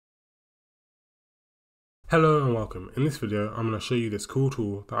Hello and welcome. In this video I'm going to show you this cool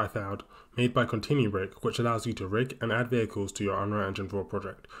tool that I found made by Continue Break, which allows you to rig and add vehicles to your Unreal Engine 4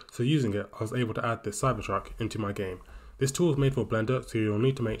 project. So using it, I was able to add this Cybertruck into my game. This tool is made for Blender, so you'll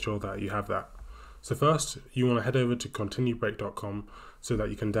need to make sure that you have that. So first you want to head over to continuebreak.com so that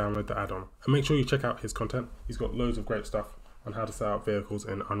you can download the add-on. And make sure you check out his content. He's got loads of great stuff on how to set up vehicles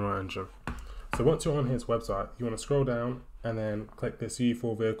in Unreal Engine. So once you're on his website, you want to scroll down and then click this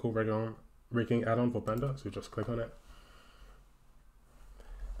UE4 vehicle rigging add-on for Blender, so just click on it.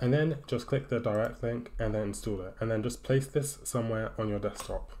 And then just click the direct link and then install it. And then just place this somewhere on your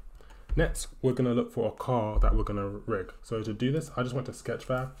desktop. Next, we're going to look for a car that we're going to rig. So to do this, I just went to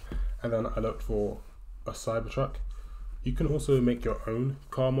Sketchfab and then I looked for a Cybertruck. You can also make your own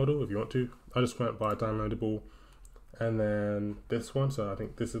car model if you want to. I just went by downloadable and then this one. So I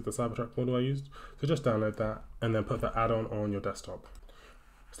think this is the Cybertruck model I used. So just download that and then put the add-on on your desktop.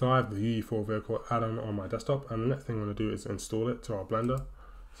 So I have the UE4 vehicle add-on on my desktop, and the next thing I'm going to do is install it to our Blender.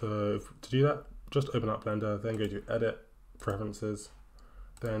 So to do that, just open up Blender, then go to Edit, Preferences,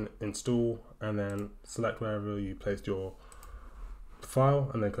 then Install, and then select wherever you placed your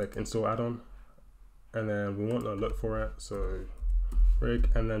file, and then click Install Add-on. And then we want to look for it, so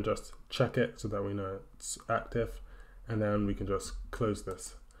rig, and then just check it so that we know it's active, and then we can just close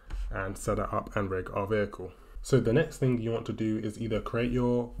this and set it up and rig our vehicle. So the next thing you want to do is either create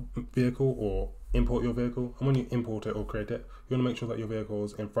your vehicle or import your vehicle. And when you import it or create it, you want to make sure that your vehicle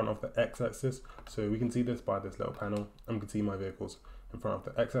is in front of the x-axis. So we can see this by this little panel, and we can see my vehicles in front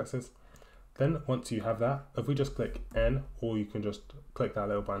of the x-axis. Then once you have that, if we just click N, or you can just click that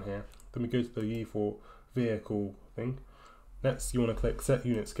little button here, then we go to the UE4 vehicle thing. Next, you want to click Set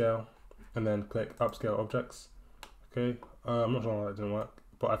Unit Scale, and then click Upscale Objects. Okay, I'm not sure why that didn't work.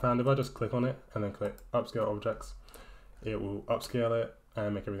 But I found if I just click on it and then click Upscale Objects, it will upscale it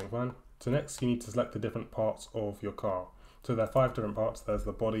and make everything fine. So next you need to select the different parts of your car. So there are 5 different parts. There's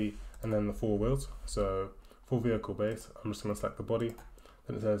the body and then the 4 wheels. So for vehicle base, I'm just going to select the body.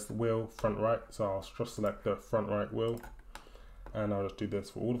 Then it says the wheel front right. So I'll just select the front right wheel. And I'll just do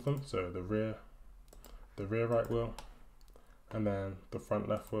this for all of them. So the rear right wheel, and then the front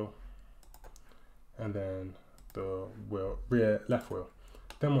left wheel, and then the rear left wheel.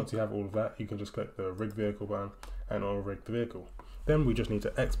 Then once you have all of that, you can just click the rig vehicle button and it'll rig the vehicle. Then we just need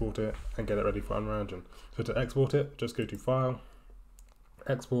to export it and get it ready for Unreal Engine. So to export it, just go to File,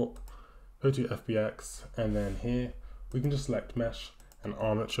 Export, go to FBX, and then here we can just select Mesh and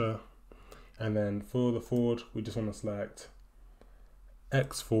Armature. And then for the forward, we just want to select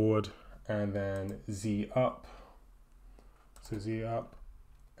X forward and then Z up. So Z up.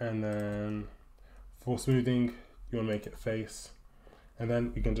 And then for smoothing, you want to make it face. And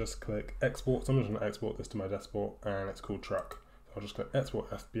then we can just click export. So I'm just going to export this to my desktop, and it's called truck. So I'll just click export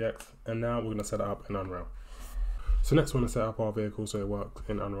FBX, and now we're going to set it up in Unreal. So next we're going to set up our vehicle so it works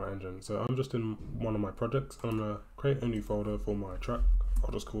in Unreal Engine. So I'm just in one of my projects, and I'm going to create a new folder for my truck. I'll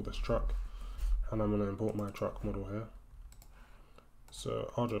just call this truck, and I'm going to import my truck model here.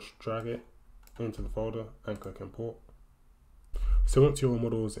 So I'll just drag it into the folder and click import. So once your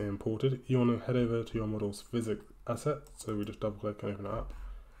model is imported, you want to head over to your model's physics asset. So we just double click and open it up,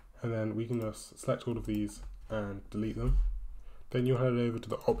 and then we can just select all of these and delete them. Then you'll head over to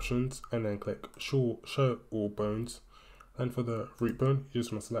the options and then click show all bones. Then for the root bone, you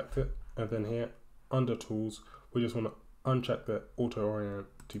just want to select it, and then here under tools, we just want to uncheck the auto orient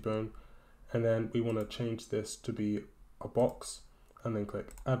to bone, and then we want to change this to be a box, and then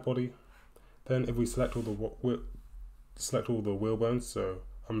click add body. Then if we select all the wheel bones, so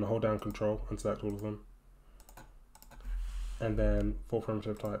I'm going to hold down Control and select all of them. And then for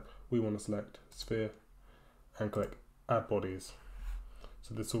primitive type, we want to select sphere and click add bodies.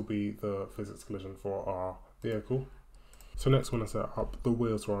 So this will be the physics collision for our vehicle. So next we want to set up the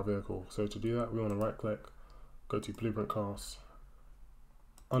wheels for our vehicle. So to do that, we want to right click, go to blueprint cast.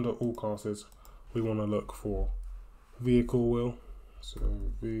 Under all classes, we want to look for vehicle wheel. So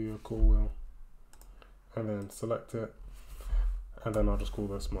vehicle wheel, and then select it. And then I'll just call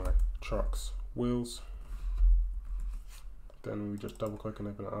this my truck's wheels. Then we just double click and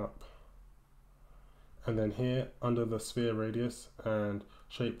open it up. And then here under the sphere radius and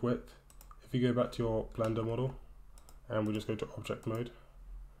shape width, if you go back to your Blender model and we just go to object mode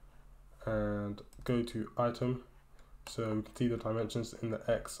and go to item, so we can see the dimensions in the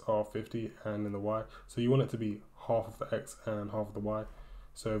X are 50 and in the Y. So you want it to be half of the X and half of the Y.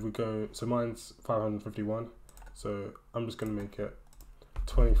 So if we go, so mine's 551. So I'm just going to make it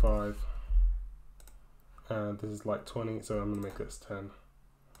 25, and this is like 20, so I'm going to make this 10.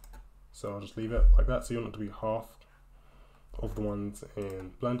 So I'll just leave it like that. So you want it to be half of the ones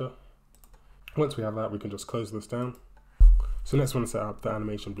in Blender. Once we have that, we can just close this down. So next, we want to set up the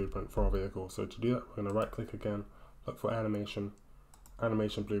animation blueprint for our vehicle. So to do that, we're going to right click again, look for animation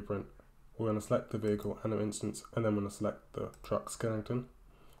blueprint. We're going to select the vehicle and the instance, and then we're going to select the truck skeleton.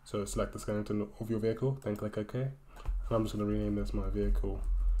 So select the skeleton of your vehicle, then click OK. And I'm just going to rename this my vehicle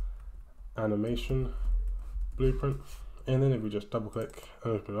animation blueprint. And then if we just double click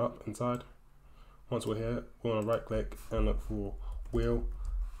and open it up inside, once we're here, we want to right click and look for wheel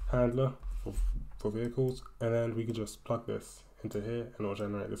handler for vehicles, and then we can just plug this into here and it'll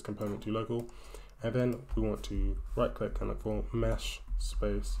generate this component to local. And then we want to right click and look for mesh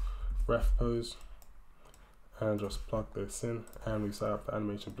space ref pose and just plug this in, and we set up the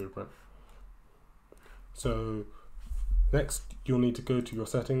animation blueprint. So next you'll need to go to your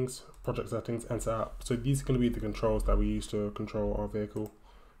settings, project settings, and set up. So these are going to be the controls that we use to control our vehicle.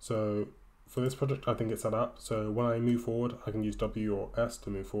 So for this project, I think it's set up. So when I move forward, I can use W or S to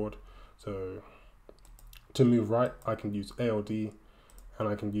move forward. So to move right, I can use A or D, and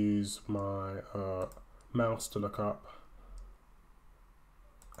I can use my mouse to look up,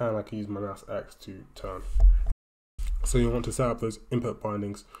 and I can use my mouse X to turn. So you want to set up those input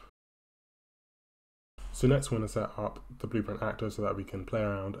bindings. So next we're going to set up the blueprint actor so that we can play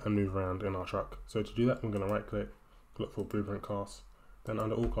around and move around in our truck. So to do that, we're going to right click, look for blueprint class. Then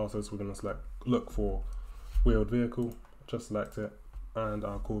under all classes, we're going to look for wheeled vehicle, just select it, and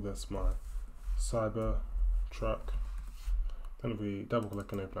I'll call this my cyber truck. Then if we double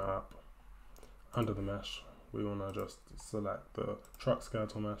click and open it up, under the mesh, we want to just select the truck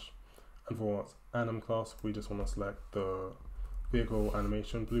skeletal mesh. And for anim class, we just want to select the vehicle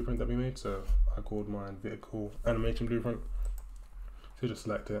animation blueprint that we made. So I called mine vehicle animation blueprint. So just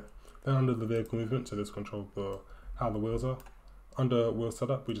select it. Then under the vehicle movement, so this controls how the wheels are. Under wheel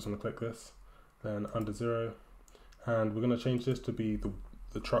setup, we just want to click this. Then under 0, and we're going to change this to be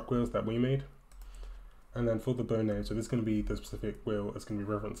the truck wheels that we made. And then for the bone name, so this is going to be the specific wheel it's going to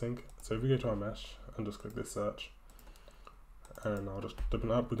be referencing. So if we go to our mesh and just click this search, and I'll just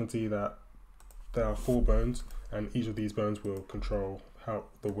open it up, we can see that there are 4 bones, and each of these bones will control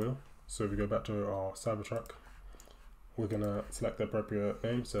the wheel. So if we go back to our Cybertruck, we're going to select the appropriate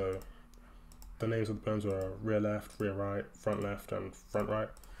name. So the names of the bones are rear left, rear right, front left, and front right.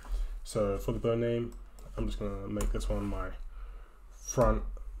 So for the bone name, I'm just going to make this one my front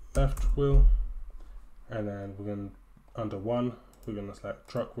left wheel. And then we're going to, under 1, we're going to select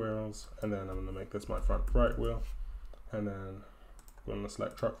truck wheels, and then I'm going to make this my front right wheel. And then we're going to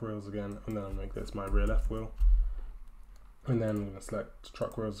select truck wheels again, and then I'll make this my rear left wheel. And then I'm going to select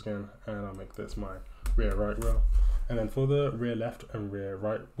truck wheels again, and I'll make this my rear right wheel. And then for the rear left and rear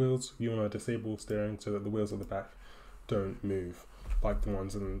right wheels, you want to disable steering so that the wheels at the back don't move like the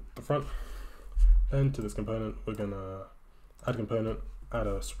ones in the front. Then to this component, we're going to add component, add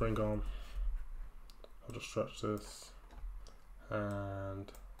a spring arm. I'll just stretch this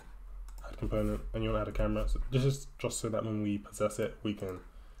and add component, and you want to add a camera. So this is just so that when we possess it, we can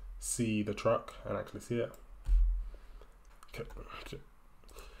see the truck and actually see it. Okay.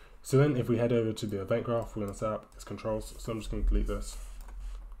 So then if we head over to the event graph, we're going to set up its controls. So I'm just going to delete this,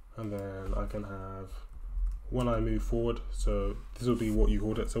 and then I can have when I move forward. So this will be what you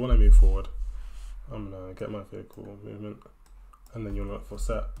called it. So when I move forward, I'm going to get my vehicle movement, and then you'll look for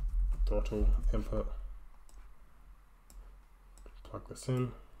set throttle input. Plug this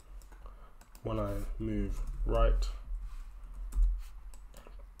in. When I move right,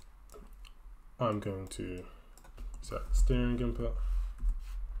 I'm going to set steering input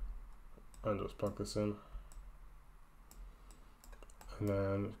and just plug this in, and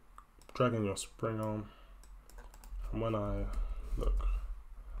then dragging your spring arm, and when I look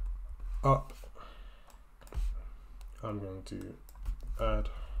up, I'm going to add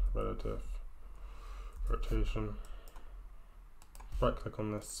relative rotation, right click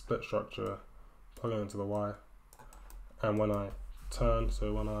on this split structure, plug it into the Y, and when I turn,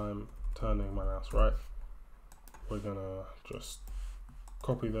 so when I'm turning my mouse right, we're gonna just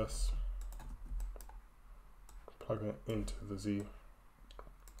copy this, plug it into the Z,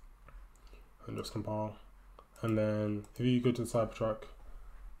 and just compile. And then if you go to the Cybertruck,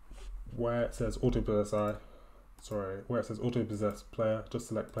 where it says auto possess player, just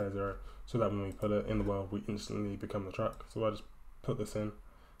select player 0, so that when we put it in the world, we instantly become the truck. So I just put this in,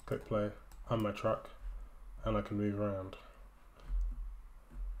 click play, I'm my truck, and I can move around.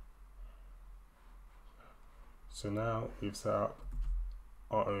 So now we've set up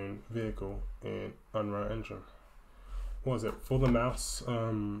our own vehicle in Unreal Engine. What is it? For the mouse,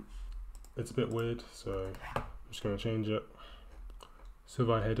 it's a bit weird, so I'm just going to change it. So if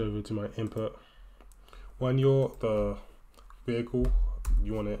I head over to my input, when you're the vehicle,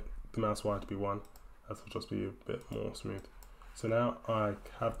 you want it the mouse wire to be 1, as will just be a bit more smooth. So now I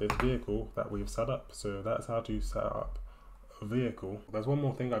have this vehicle that we've set up. So that's how to set up a vehicle. There's one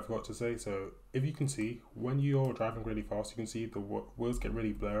more thing I forgot to say. So if you can see, when you're driving really fast, you can see the wheels get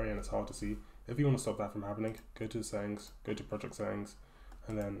really blurry and it's hard to see. If you want to stop that from happening, go to settings, go to project settings,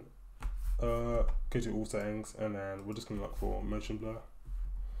 and then go to all settings, and then we're just going to look for motion blur,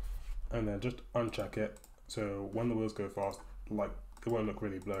 and then just uncheck it. So when the wheels go fast, like, it won't look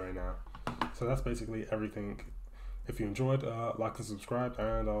really blurry now. So that's basically everything. If you enjoyed, like and subscribe,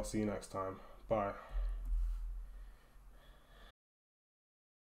 and I'll see you next time. Bye.